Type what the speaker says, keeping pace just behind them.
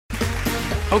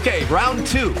Okay, round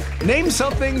two. Name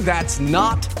something that's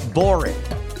not boring.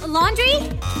 A laundry?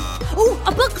 Ooh, a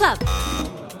book club.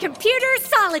 Computer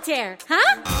solitaire,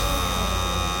 huh?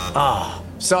 Ah,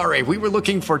 sorry, we were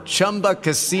looking for Chumba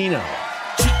Casino.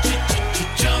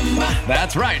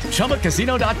 That's right,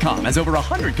 ChumbaCasino.com has over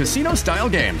 100 casino-style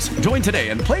games. Join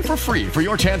today and play for free for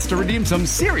your chance to redeem some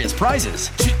serious prizes.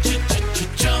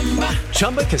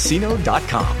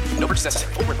 ChumbaCasino.com. No purchase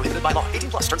necessary. Void where prohibited by law.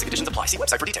 18 plus. Terms and conditions apply. See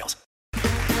website for details.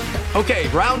 Okay,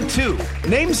 round two.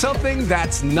 Name something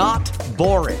that's not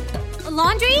boring. A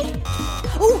laundry?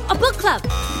 Ooh, a book club.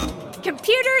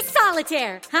 Computer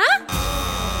solitaire, huh?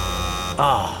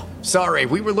 Ah, sorry,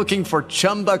 we were looking for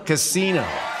Chumba Casino.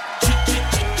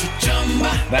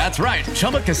 That's right,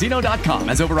 ChumbaCasino.com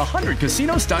has over 100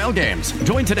 casino-style games.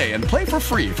 Join today and play for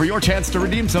free for your chance to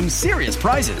redeem some serious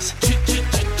prizes.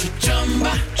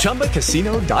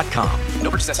 ChumbaCasino.com. No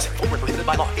purchase necessary. Void where prohibited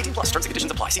by law. 18 plus. Terms and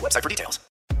conditions apply. See website for details.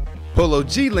 Polo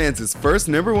G lands his first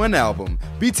 #1 album.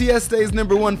 BTS stays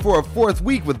 #1 for a fourth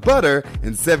week with Butter,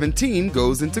 and 17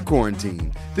 goes into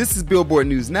quarantine. This is Billboard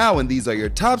News Now, and these are your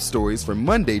top stories for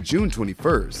Monday, June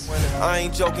 21st. I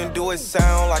ain't joking, do it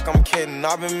sound like I'm kidding.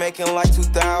 I've been making like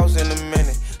 2,000 a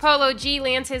minute. Polo G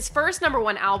lands his first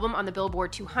 #1 album on the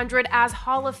Billboard 200 as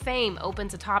Hall of Fame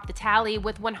opens atop the tally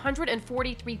with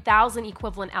 143,000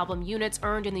 equivalent album units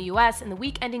earned in the U.S. in the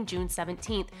week ending June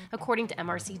 17th, according to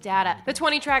MRC data. The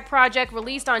 20-track project,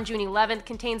 released on June 11th,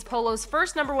 contains Polo's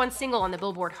first #1 single on the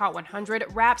Billboard Hot 100,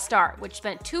 Rap Star, which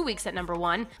spent 2 weeks at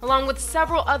 #1, along with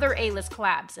several other A-list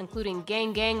collabs, including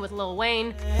Gang Gang with Lil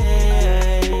Wayne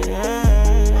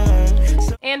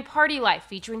and Party Life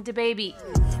featuring DaBaby.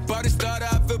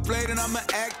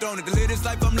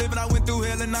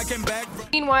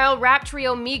 Meanwhile, rap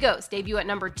trio Migos debut at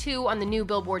 #2 on the new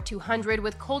Billboard 200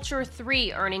 with Culture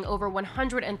 3 earning over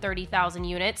 130,000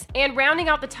 units. And rounding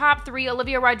out the top three,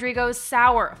 Olivia Rodrigo's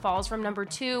Sour falls from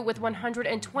 #2 with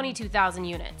 122,000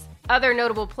 units. Other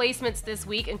notable placements this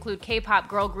week include K-pop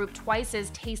girl group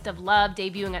Twice's Taste of Love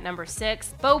debuting at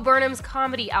 #6, Bo Burnham's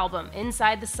comedy album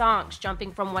Inside the Songs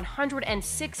jumping from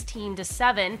 116 to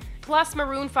 7, plus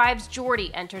Maroon 5's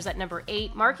Jordy enters at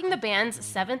 #8, marking the band's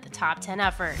 7th top 10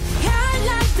 effort.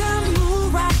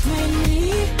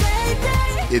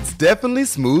 It's definitely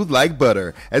smooth like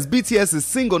butter, as BTS's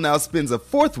single now spends a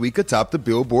fourth week atop the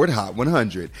Billboard Hot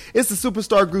 100. It's the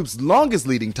superstar group's longest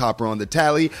leading topper on the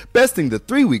tally, besting the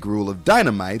 3-week rule of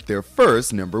Dynamite, their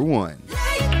first #1.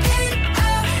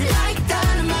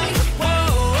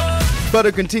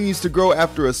 Butter continues to grow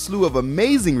after a slew of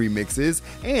amazing remixes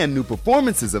and new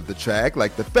performances of the track,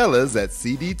 like the fellas at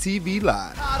CDTV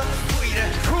Live.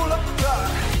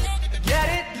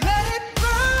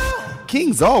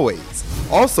 Kings Always.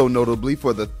 Also notably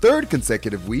for the third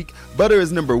consecutive week, Butter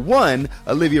is #1,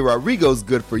 Olivia Rodrigo's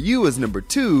Good For You is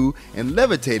 #2, and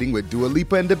Levitating with Dua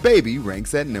Lipa and DaBaby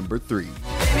ranks at #3.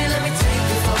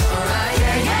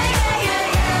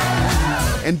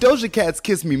 And Doja Cat's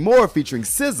Kiss Me More featuring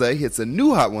SZA hits a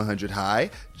new Hot 100 high,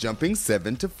 jumping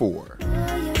 7 to 4.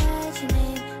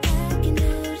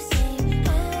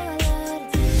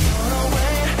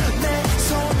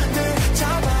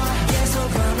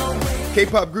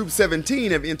 K-pop group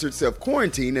 17 have entered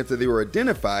self-quarantine after they were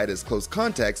identified as close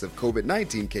contacts of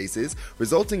COVID-19 cases,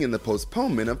 resulting in the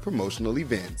postponement of promotional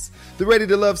events. The Ready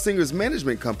to Love singer's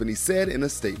management company said in a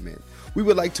statement, "We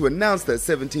would like to announce that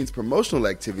 17's promotional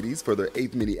activities for their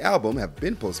 8th mini album have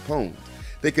been postponed."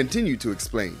 They continue to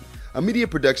explain. A media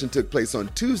production took place on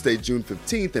Tuesday, June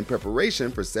 15th in preparation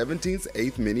for 17's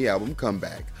 8th mini-album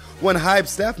comeback. One HYBE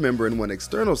staff member and one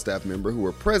external staff member who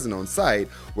were present on site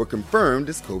were confirmed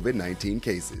as COVID-19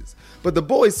 cases. But the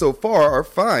boys so far are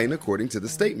fine, according to the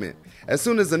statement. As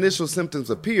soon as initial symptoms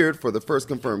appeared for the first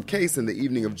confirmed case in the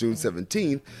evening of June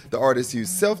 17th, the artists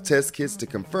used self-test kits to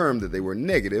confirm that they were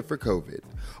negative for COVID.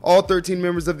 All 13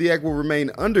 members of the act will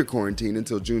remain under quarantine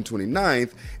until June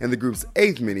 29th, and the group's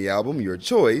 8th mini-album, Your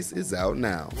Choice, is out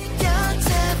now.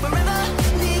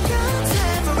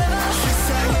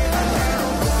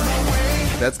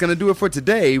 That's going to do it for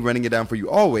today. Running it down for you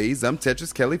always, I'm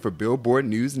Tetris Kelly for Billboard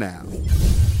News Now.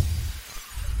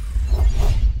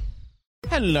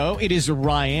 Hello, it is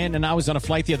Ryan, and I was on a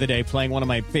flight the other day playing one of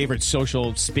my favorite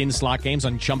social spin slot games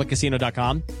on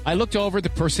ChumbaCasino.com. I looked over at the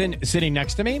person sitting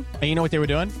next to me, and you know what they were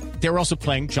doing? They were also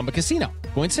playing Chumba Casino.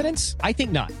 Coincidence? I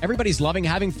think not. Everybody's loving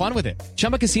having fun with it.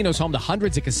 Chumba Casino is home to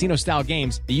hundreds of casino-style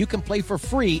games that you can play for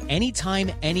free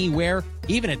anytime, anywhere,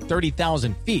 even at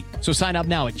 30,000 feet. So sign up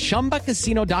now at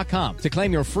ChumbaCasino.com to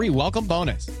claim your free welcome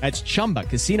bonus. That's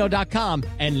ChumbaCasino.com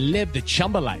and live the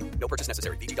Chumba life. No purchase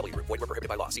necessary. VGW Group. Void where prohibited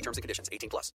by law. See terms and conditions. 18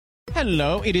 plus.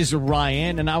 Hello, it is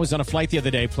Ryan, and I was on a flight the other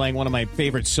day playing one of my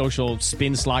favorite social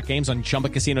spin slot games on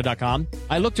ChumbaCasino.com.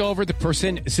 I looked over at the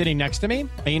person sitting next to me,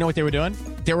 and you know what they were doing?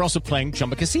 They were also playing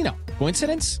Chumba Casino.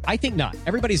 Coincidence? I think not.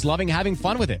 Everybody's loving having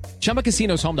fun with it. Chumba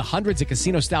Casino is home to hundreds of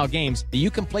casino-style games that you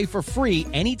can play for free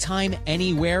anytime,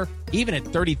 anywhere, even at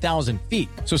 30,000 feet.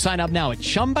 So sign up now at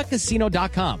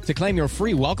ChumbaCasino.com to claim your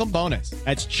free welcome bonus.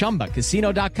 That's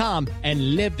ChumbaCasino.com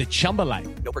and live the Chumba life.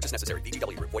 No purchase necessary.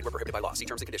 VGW Group. Void where prohibited by law. See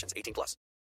terms and conditions. 18+.